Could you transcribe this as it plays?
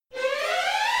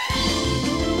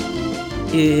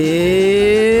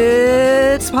It's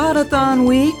Podathon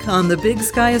Week on the Big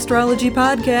Sky Astrology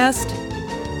Podcast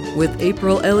with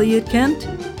April Elliott Kent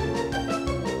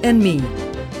and me,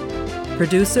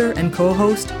 producer and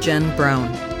co-host Jen Brown.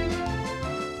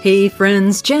 Hey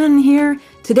friends, Jen here.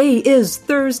 Today is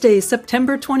Thursday,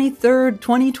 September 23rd,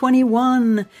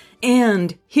 2021,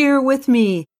 and here with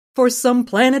me for some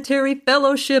planetary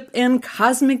fellowship and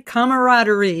cosmic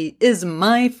camaraderie is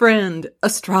my friend,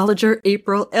 astrologer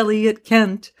April Elliott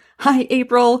Kent. Hi,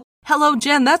 April. Hello,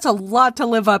 Jen. That's a lot to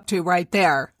live up to right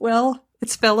there. Well,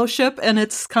 it's fellowship and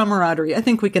it's camaraderie. I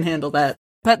think we can handle that.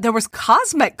 But there was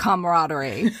cosmic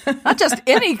camaraderie, not just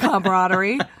any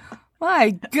camaraderie.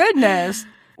 My goodness.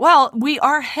 Well, we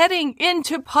are heading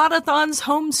into Podathon's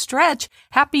home stretch.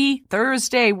 Happy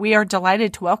Thursday. We are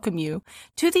delighted to welcome you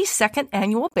to the second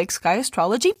annual Big Sky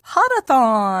Astrology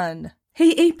Podathon.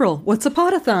 Hey, April, what's a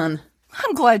Podathon?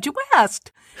 I'm glad you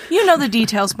asked. You know the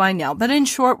details by now, but in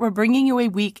short, we're bringing you a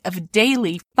week of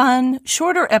daily, fun,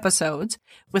 shorter episodes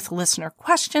with listener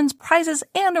questions, prizes,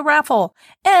 and a raffle.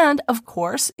 And, of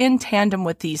course, in tandem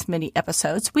with these mini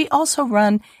episodes, we also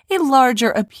run a larger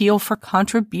appeal for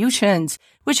contributions,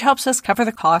 which helps us cover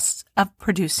the costs of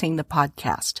producing the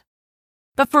podcast.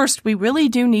 But first, we really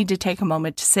do need to take a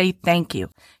moment to say thank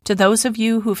you to those of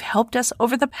you who've helped us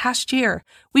over the past year.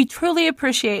 We truly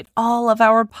appreciate all of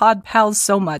our pod pals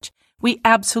so much. We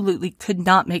absolutely could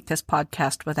not make this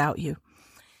podcast without you.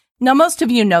 Now, most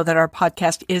of you know that our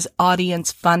podcast is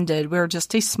audience funded. We're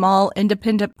just a small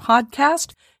independent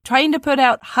podcast trying to put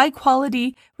out high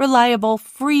quality, reliable,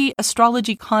 free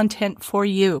astrology content for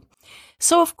you.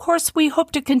 So, of course, we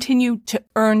hope to continue to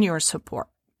earn your support.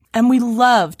 And we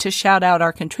love to shout out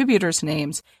our contributors'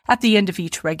 names at the end of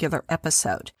each regular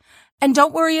episode. And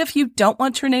don't worry if you don't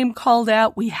want your name called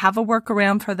out. We have a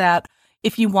workaround for that.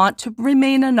 If you want to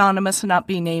remain anonymous and not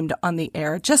be named on the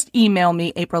air, just email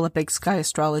me,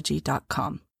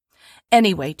 april@bigskyAstrology.com.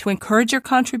 Anyway, to encourage your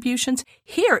contributions,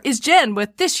 here is Jen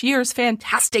with this year's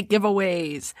fantastic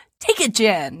giveaways. Take it,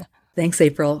 Jen. Thanks,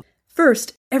 April.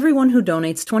 First, everyone who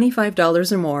donates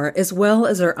 $25 or more, as well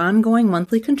as our ongoing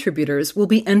monthly contributors, will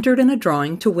be entered in a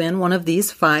drawing to win one of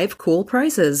these 5 cool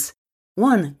prizes.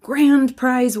 One grand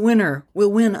prize winner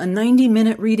will win a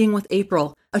 90-minute reading with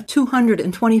April, a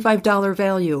 $225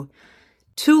 value.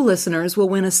 2 listeners will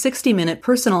win a 60-minute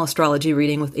personal astrology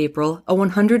reading with April, a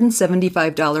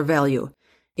 $175 value.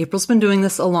 April's been doing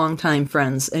this a long time,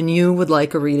 friends, and you would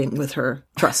like a reading with her.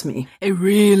 Trust me. A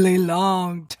really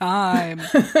long time.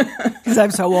 Because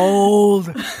I'm so old.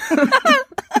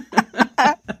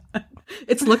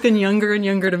 It's looking younger and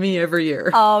younger to me every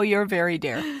year. Oh, you're very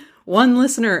dear. 1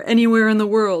 listener anywhere in the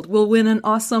world will win an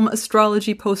awesome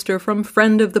astrology poster from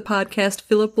friend of the podcast,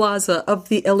 Philip Laza of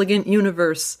The Elegant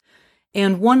Universe.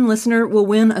 And 1 listener will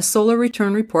win a solar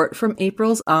return report from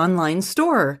April's online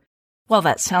store. Well,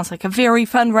 that sounds like a very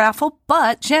fun raffle,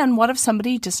 but Jen, what if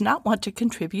somebody does not want to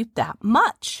contribute that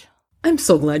much? I'm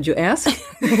so glad you asked.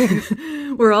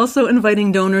 We're also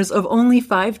inviting donors of only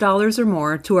 $5 or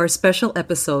more to our special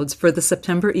episodes for the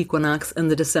September equinox and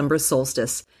the December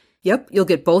solstice. Yep, you'll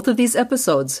get both of these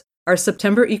episodes. Our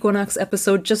September equinox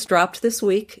episode just dropped this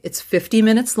week. It's 50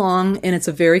 minutes long, and it's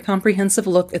a very comprehensive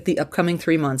look at the upcoming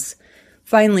 3 months.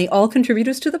 Finally, all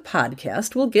contributors to the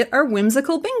podcast will get our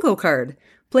whimsical bingo card.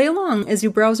 Play along as you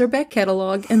browse our back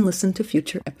catalog and listen to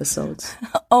future episodes.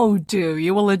 Oh, do.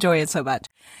 You will enjoy it so much.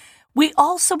 We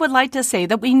also would like to say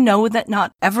that we know that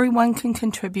not everyone can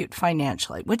contribute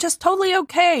financially, which is totally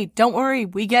okay. Don't worry.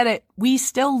 We get it. We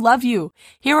still love you.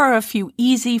 Here are a few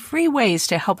easy, free ways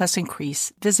to help us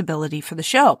increase visibility for the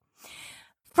show.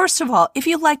 First of all, if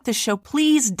you like the show,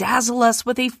 please dazzle us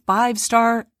with a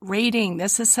 5-star rating.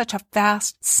 This is such a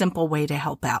fast, simple way to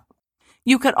help out.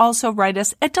 You could also write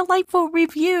us a delightful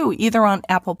review, either on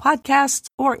Apple Podcasts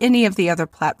or any of the other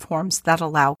platforms that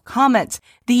allow comments.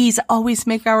 These always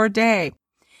make our day.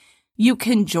 You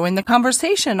can join the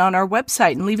conversation on our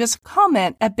website and leave us a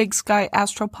comment at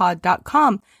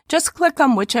bigskyastropod.com. Just click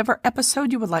on whichever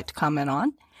episode you would like to comment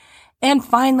on. And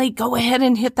finally, go ahead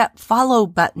and hit that follow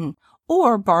button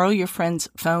or borrow your friend's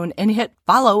phone and hit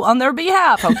follow on their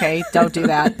behalf. Okay, don't do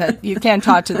that, but you can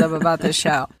talk to them about the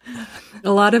show.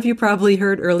 A lot of you probably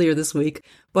heard earlier this week,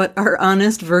 but our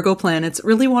honest Virgo planets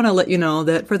really want to let you know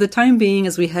that for the time being,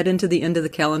 as we head into the end of the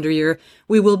calendar year,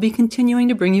 we will be continuing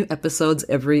to bring you episodes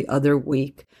every other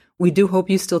week. We do hope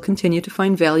you still continue to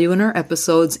find value in our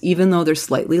episodes, even though they're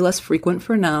slightly less frequent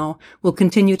for now. We'll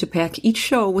continue to pack each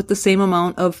show with the same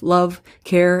amount of love,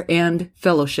 care, and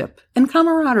fellowship, and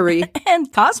camaraderie.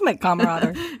 And cosmic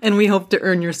camaraderie. And we hope to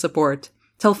earn your support.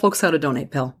 Tell folks how to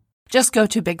donate, pal. Just go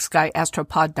to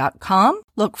bigskyastropod.com,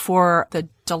 look for the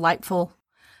delightful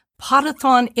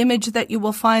Podathon image that you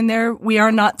will find there, we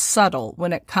are not subtle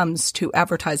when it comes to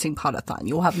advertising Podathon.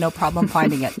 You will have no problem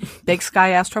finding it.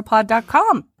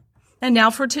 BigSkyAstropod.com. And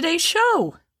now for today's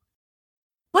show.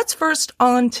 What's first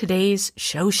on today's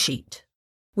show sheet?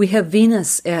 We have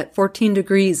Venus at 14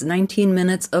 degrees, 19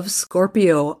 minutes of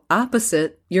Scorpio,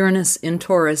 opposite Uranus in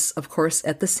Taurus, of course,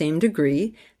 at the same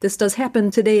degree. This does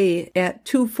happen today at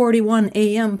 2:41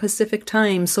 a.m. Pacific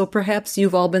time, so perhaps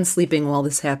you've all been sleeping while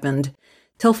this happened.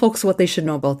 Tell folks what they should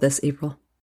know about this, April.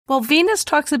 Well, Venus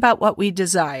talks about what we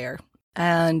desire.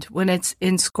 And when it's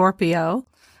in Scorpio,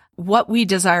 what we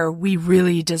desire, we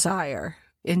really desire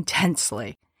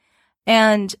intensely.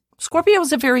 And Scorpio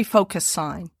is a very focused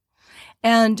sign.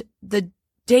 And the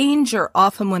danger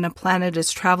often when a planet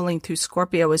is traveling through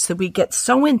Scorpio is that we get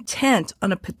so intent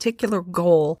on a particular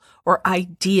goal or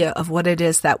idea of what it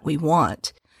is that we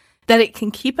want that it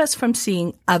can keep us from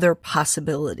seeing other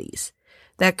possibilities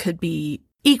that could be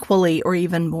equally or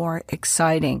even more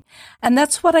exciting. And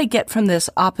that's what I get from this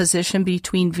opposition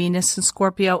between Venus and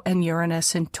Scorpio and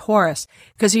Uranus and Taurus,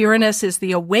 because Uranus is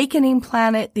the awakening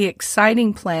planet, the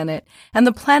exciting planet, and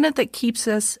the planet that keeps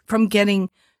us from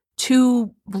getting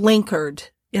too blinkered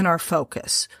in our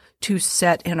focus, too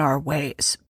set in our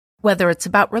ways. Whether it's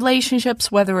about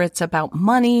relationships, whether it's about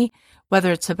money,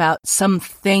 whether it's about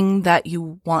something that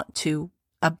you want to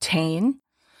obtain.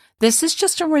 This is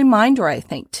just a reminder, I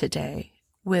think, today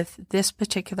with this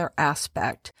particular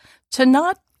aspect to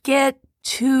not get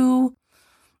too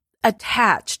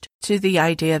attached to the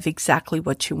idea of exactly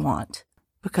what you want,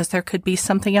 because there could be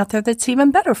something out there that's even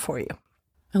better for you.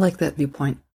 I like that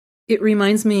viewpoint. It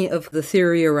reminds me of the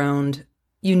theory around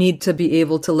you need to be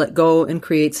able to let go and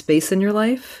create space in your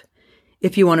life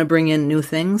if you want to bring in new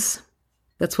things.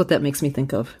 That's what that makes me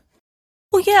think of.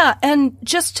 Well, yeah, and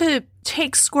just to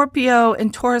take Scorpio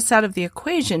and Taurus out of the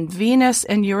equation, Venus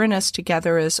and Uranus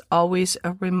together is always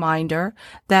a reminder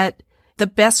that the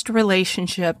best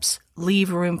relationships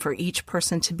leave room for each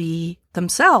person to be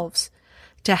themselves,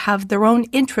 to have their own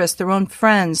interests, their own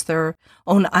friends, their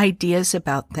own ideas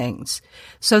about things.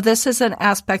 So this is an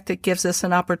aspect that gives us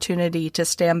an opportunity to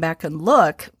stand back and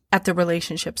look at the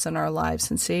relationships in our lives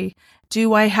and see,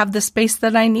 do I have the space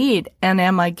that I need? And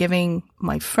am I giving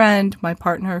my friend, my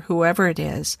partner, whoever it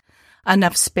is,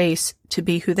 enough space to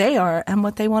be who they are and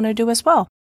what they want to do as well?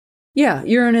 Yeah,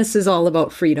 Uranus is all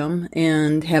about freedom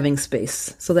and having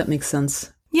space. So that makes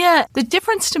sense. Yeah, the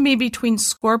difference to me between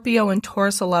Scorpio and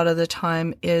Taurus a lot of the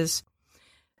time is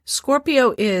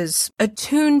Scorpio is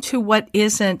attuned to what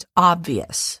isn't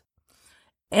obvious.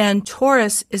 And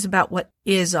Taurus is about what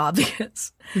is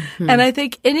obvious. Mm-hmm. And I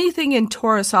think anything in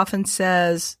Taurus often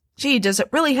says, gee, does it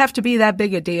really have to be that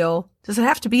big a deal? Does it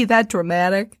have to be that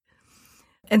dramatic?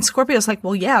 And Scorpio's like,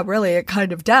 well, yeah, really, it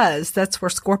kind of does. That's where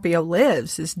Scorpio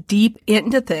lives, is deep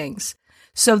into things.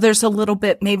 So there's a little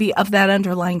bit maybe of that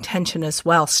underlying tension as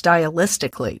well,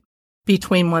 stylistically,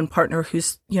 between one partner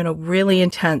who's, really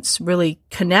intense, really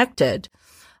connected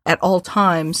at all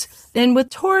times. And with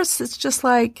Taurus, it's just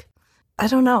like, I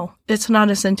don't know. It's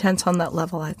not as intense on that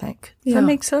level, I think. Does that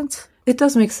make sense? It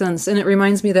does make sense. And it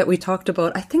reminds me that we talked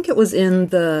about, I think it was in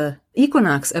the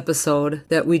equinox episode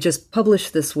that we just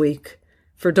published this week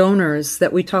for donors,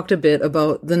 that we talked a bit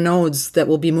about the nodes that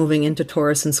will be moving into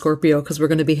Taurus and Scorpio, because we're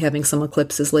going to be having some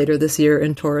eclipses later this year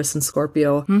in Taurus and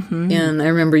Scorpio. Mm-hmm. And I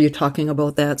remember you talking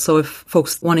about that. So if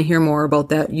folks want to hear more about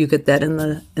that, you get that in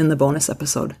the bonus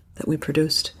episode that we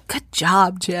produced. Good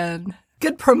job, Jen.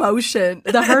 Good promotion.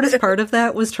 The hardest part of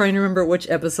that was trying to remember which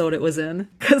episode it was in,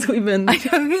 because we've been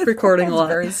recording a lot.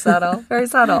 Very subtle. Very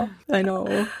subtle. I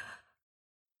know.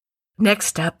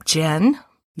 Next up, Jen.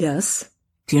 Yes?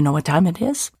 Do you know what time it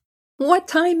is? What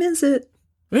time is it?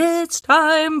 It's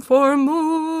time for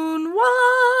Moon Watch.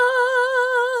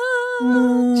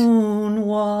 Moon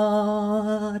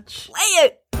Watch. Play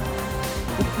it.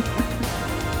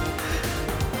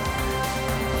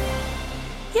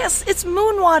 Yes, it's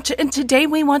Moonwatch, and today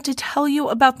we want to tell you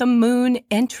about the moon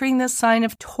entering the sign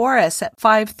of Taurus at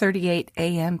 5:38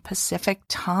 a.m. Pacific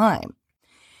time.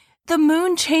 The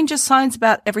moon changes signs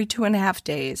about every 2.5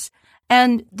 days,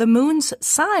 and the moon's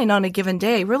sign on a given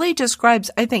day really describes,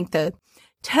 I think, the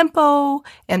tempo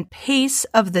and pace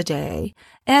of the day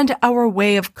and our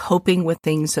way of coping with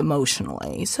things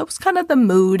emotionally. So it's kind of the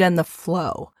mood and the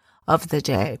flow of the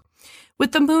day.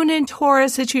 With the moon in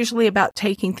Taurus, it's usually about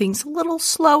taking things a little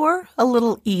slower, a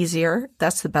little easier.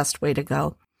 That's the best way to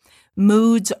go.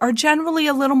 Moods are generally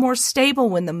a little more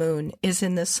stable when the moon is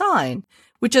in the sign,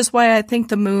 which is why I think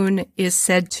the moon is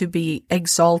said to be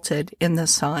exalted in the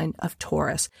sign of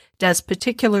Taurus. It does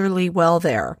particularly well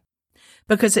there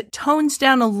because it tones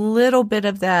down a little bit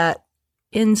of that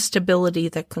instability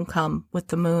that can come with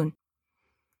the moon.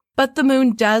 But the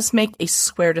moon does make a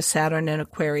square to Saturn in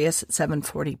Aquarius at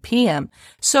 7:40 p.m.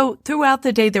 So throughout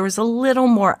the day, there was a little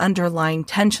more underlying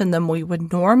tension than we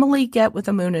would normally get with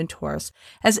the moon in Taurus,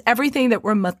 as everything that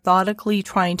we're methodically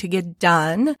trying to get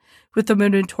done with the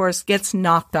moon in Taurus gets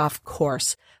knocked off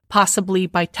course, possibly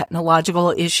by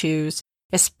technological issues,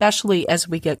 especially as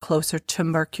we get closer to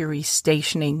Mercury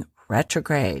stationing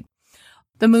retrograde.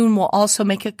 The moon will also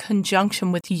make a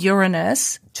conjunction with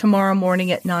Uranus tomorrow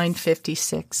morning at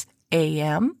 9:56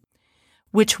 a.m.,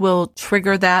 which will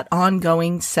trigger that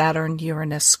ongoing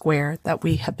Saturn-Uranus square that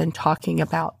we have been talking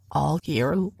about all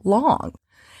year long.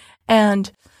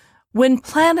 And when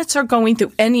planets are going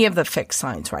through any of the fixed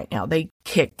signs right now, they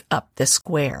kick up the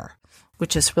square,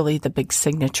 which is really the big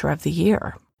signature of the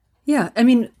year. Yeah, I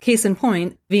mean, case in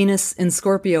point, Venus in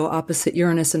Scorpio opposite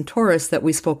Uranus and Taurus that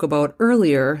we spoke about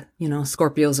earlier. You know,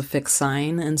 Scorpio's a fixed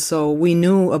sign, and so we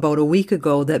knew about a week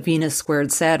ago that Venus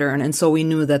squared Saturn, and so we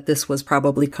knew that this was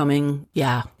probably coming,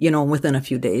 within a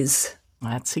few days.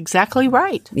 That's exactly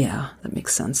right. Yeah, that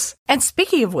makes sense. And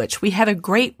speaking of which, we had a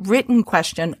great written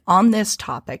question on this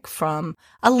topic from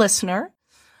a listener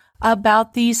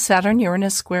about the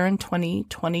Saturn-Uranus square in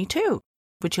 2022.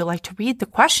 Would you like to read the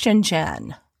question,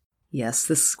 Jen? Yes,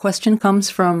 this question comes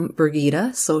from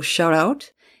Birgitta, so shout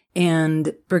out.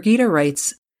 And Birgitta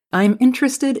writes, I'm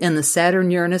interested in the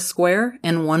Saturn-Uranus square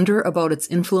and wonder about its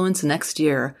influence next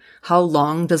year. How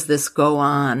long does this go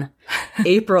on?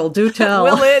 April, do tell.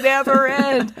 Will it ever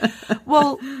end?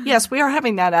 Well, yes, we are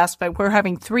having that aspect. We're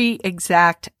having 3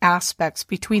 exact aspects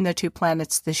between the 2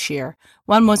 planets this year.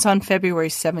 One was on February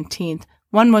 17th.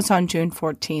 One was on June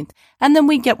 14th, and then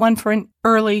we get one for an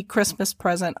early Christmas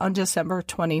present on December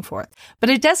 24th. But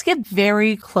it does get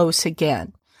very close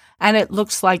again, and it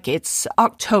looks like it's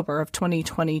October of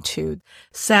 2022.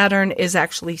 Saturn is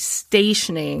actually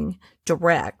stationing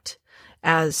direct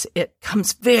as it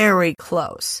comes very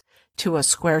close to a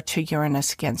square to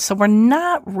Uranus again. So we're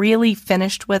not really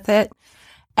finished with it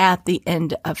at the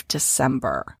end of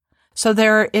December. So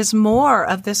there is more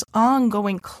of this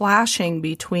ongoing clashing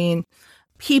between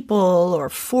people or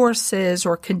forces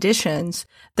or conditions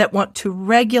that want to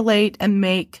regulate and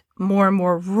make more and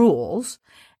more rules.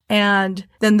 And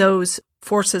then those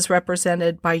forces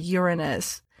represented by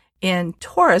Uranus in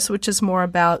Taurus, which is more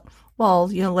about,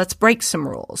 let's break some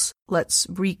rules. Let's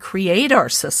recreate our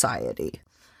society.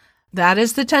 That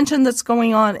is the tension that's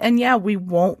going on. And yeah, we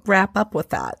won't wrap up with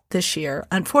that this year,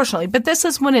 unfortunately. But this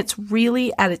is when it's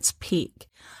really at its peak.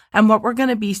 And what we're going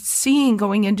to be seeing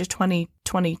going into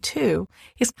 2022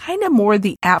 is kind of more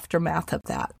the aftermath of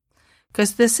that.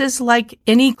 Because this is like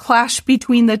any clash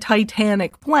between the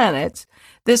titanic planets.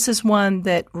 This is one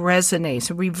that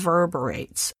resonates,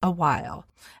 reverberates a while.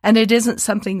 And it isn't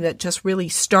something that just really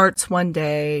starts one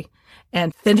day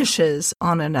and finishes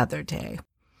on another day.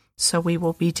 So we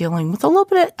will be dealing with a little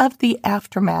bit of the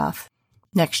aftermath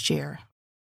next year.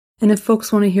 And if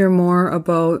folks want to hear more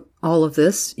about all of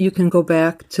this, you can go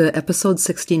back to episode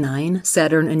 69,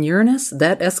 Saturn and Uranus.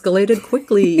 That escalated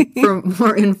quickly. For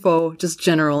more info, just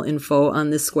general info on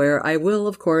this square, I will,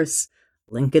 of course,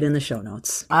 link it in the show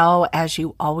notes. Oh, as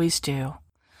you always do.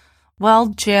 Well,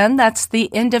 Jen, that's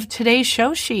the end of today's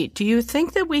show sheet. Do you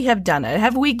think that we have done it?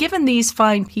 Have we given these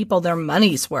fine people their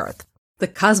money's worth? The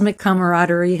cosmic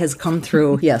camaraderie has come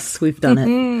through. Yes, we've done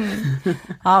it.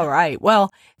 All right.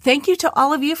 Well, thank you to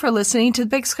all of you for listening to the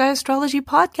Big Sky Astrology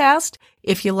Podcast.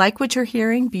 If you like what you're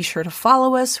hearing, be sure to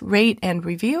follow us, rate, and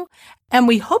review. And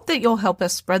we hope that you'll help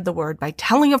us spread the word by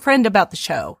telling a friend about the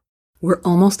show. We're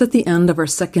almost at the end of our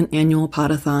 2nd annual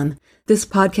Podathon. This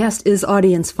podcast is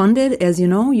audience funded. As you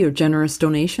know, your generous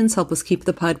donations help us keep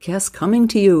the podcast coming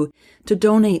to you. To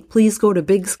donate, please go to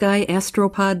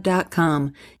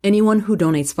BigSkyAstropod.com. Anyone who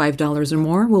donates $5 or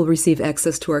more will receive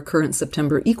access to our current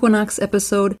September equinox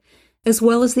episode, as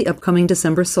well as the upcoming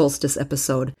December solstice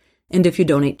episode. And if you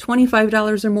donate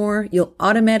 $25 or more, you'll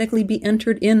automatically be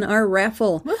entered in our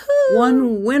raffle. Woohoo!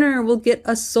 One winner will get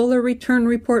a solar return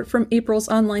report from April's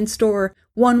online store.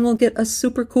 One will get a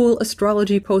super cool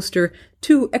astrology poster.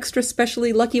 2 extra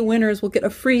specially lucky winners will get a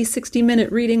free 60-minute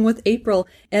reading with April.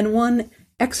 And 1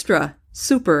 extra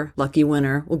super lucky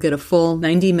winner will get a full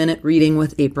 90-minute reading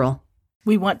with April.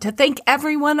 We want to thank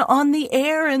everyone on the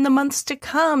air in the months to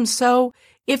come. So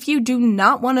if you do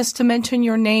not want us to mention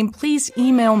your name, please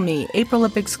email me,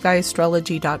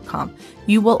 april@bigskyastrology.com.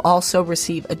 You will also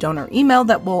receive a donor email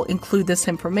that will include this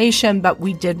information, but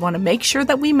we did want to make sure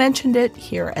that we mentioned it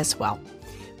here as well.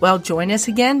 Well, join us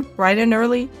again bright and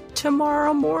early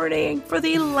tomorrow morning for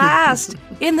the last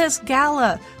in this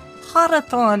gala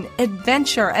Podathon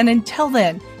adventure. And until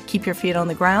then, keep your feet on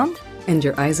the ground and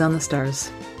your eyes on the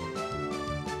stars.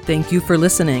 Thank you for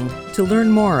listening. To learn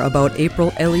more about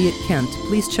April Elliott Kent,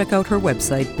 please check out her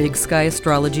website,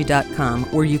 BigSkyAstrology.com,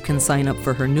 where you can sign up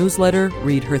for her newsletter,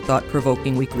 read her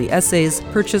thought-provoking weekly essays,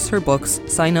 purchase her books,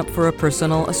 sign up for a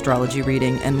personal astrology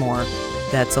reading, and more.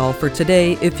 That's all for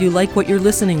today. If you like what you're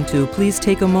listening to, please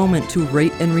take a moment to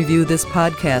rate and review this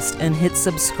podcast and hit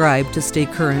subscribe to stay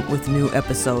current with new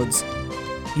episodes.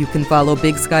 You can follow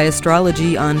Big Sky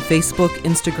Astrology on Facebook,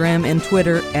 Instagram, and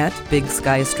Twitter at Big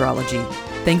Sky Astrology.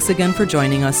 Thanks again for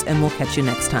joining us, and we'll catch you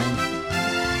next time.